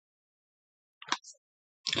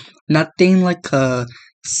Nothing like a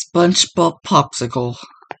SpongeBob Popsicle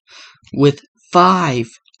with 5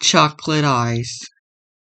 chocolate eyes.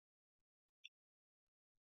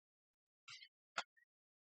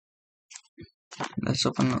 Let's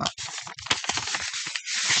open it up.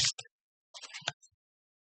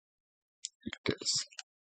 This.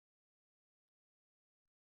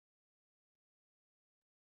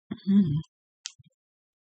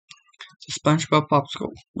 The SpongeBob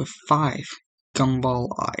Popsicle with 5 gumball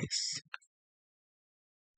eyes.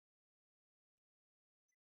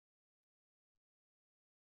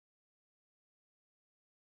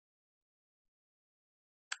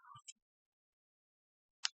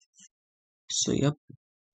 So yep.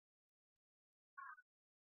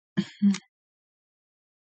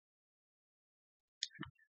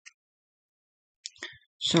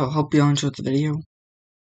 So hope you all enjoyed the video.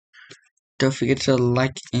 Don't forget to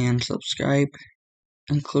like and subscribe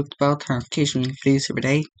and click the bell to notification videos every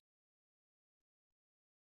day.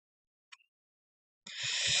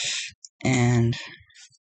 And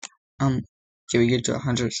till we get to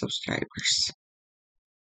 100 subscribers.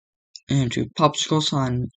 And do popsicles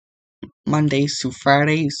on Mondays to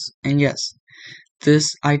Fridays. And yes,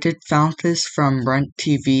 I did found this from Rent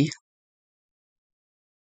TV.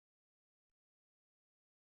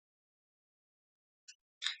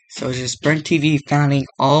 So it's just Brent TV finding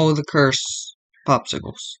all the cursed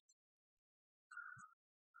popsicles.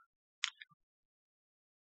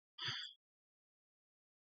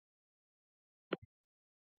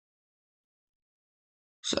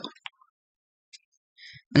 So,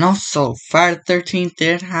 and also Friday the 13th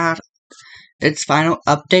did have its final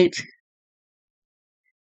update.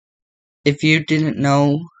 If you didn't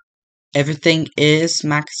know, everything is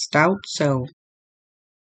maxed out. So,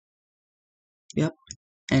 yep.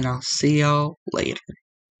 And I'll see y'all later.